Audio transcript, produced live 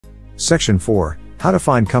Section 4. How to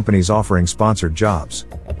find companies offering sponsored jobs.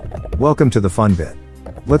 Welcome to the fun bit.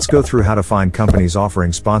 Let's go through how to find companies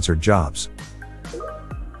offering sponsored jobs.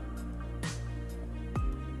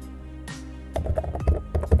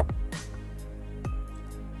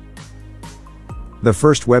 The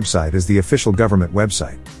first website is the official government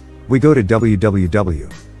website. We go to www.gov.uk.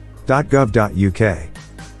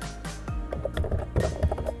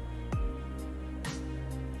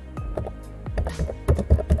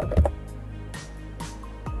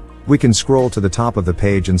 We can scroll to the top of the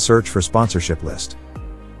page and search for sponsorship list.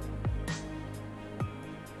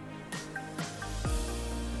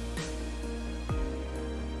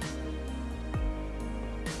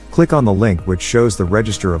 Click on the link which shows the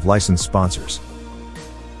register of licensed sponsors.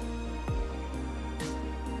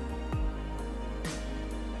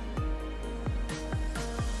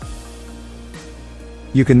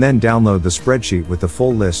 You can then download the spreadsheet with the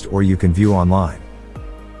full list, or you can view online.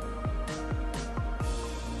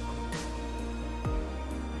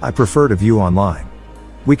 I prefer to view online.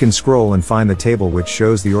 We can scroll and find the table which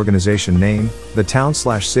shows the organization name, the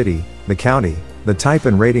town/city, the county, the type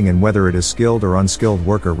and rating, and whether it is skilled or unskilled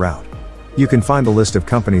worker route. You can find the list of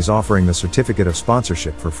companies offering the certificate of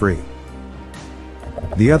sponsorship for free.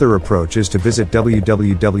 The other approach is to visit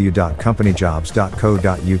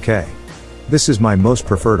www.companyjobs.co.uk. This is my most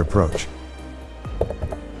preferred approach.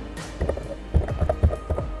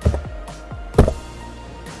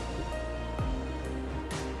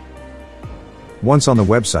 Once on the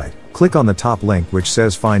website, click on the top link which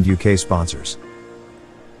says Find UK Sponsors.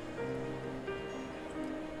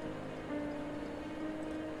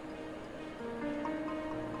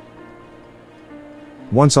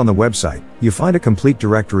 Once on the website, you find a complete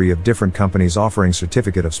directory of different companies offering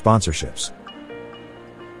certificate of sponsorships.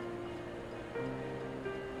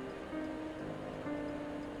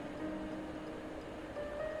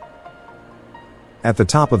 At the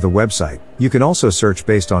top of the website, you can also search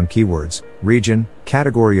based on keywords, region,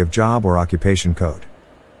 category of job, or occupation code.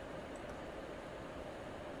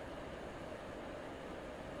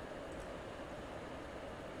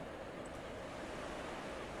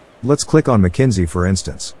 Let's click on McKinsey for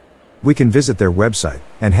instance. We can visit their website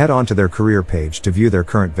and head on to their career page to view their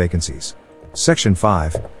current vacancies. Section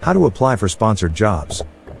 5. How to apply for sponsored jobs.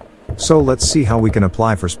 So let's see how we can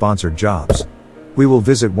apply for sponsored jobs. We will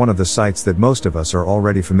visit one of the sites that most of us are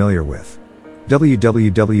already familiar with.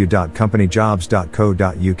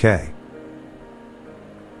 www.companyjobs.co.uk.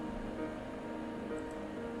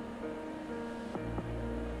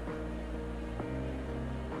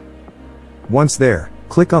 Once there,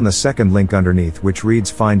 click on the second link underneath which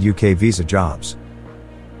reads Find UK Visa Jobs.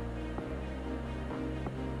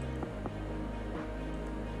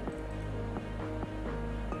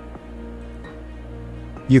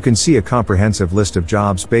 You can see a comprehensive list of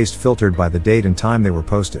jobs filtered by the date and time they were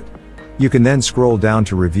posted. You can then scroll down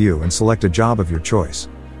to review and select a job of your choice.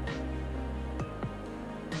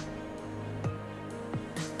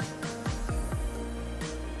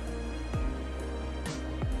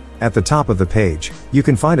 At the top of the page, you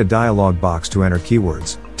can find a dialog box to enter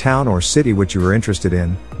keywords, town or city which you are interested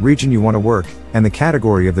in, region you want to work, and the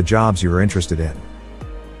category of the jobs you are interested in.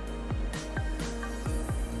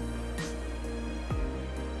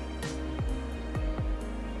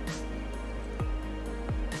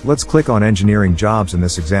 Let's click on engineering jobs in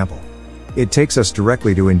this example. It takes us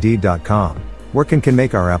directly to indeed.com, where we can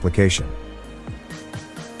make our application.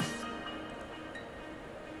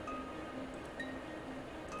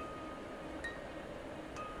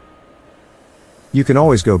 You can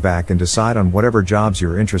always go back and decide on whatever jobs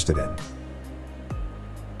you're interested in.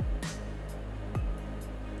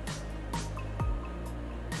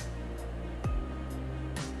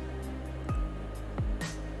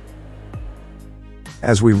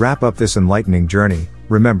 As we wrap up this enlightening journey,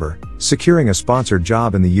 remember, securing a sponsored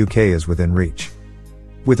job in the UK is within reach.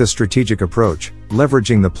 With a strategic approach,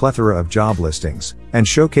 leveraging the plethora of job listings, and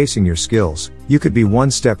showcasing your skills, you could be one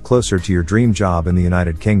step closer to your dream job in the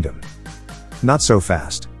United Kingdom. Not so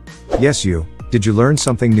fast. Yes, you. Did you learn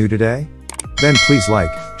something new today? Then please like,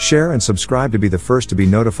 share and subscribe to be the first to be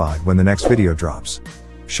notified when the next video drops.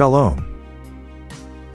 Shalom.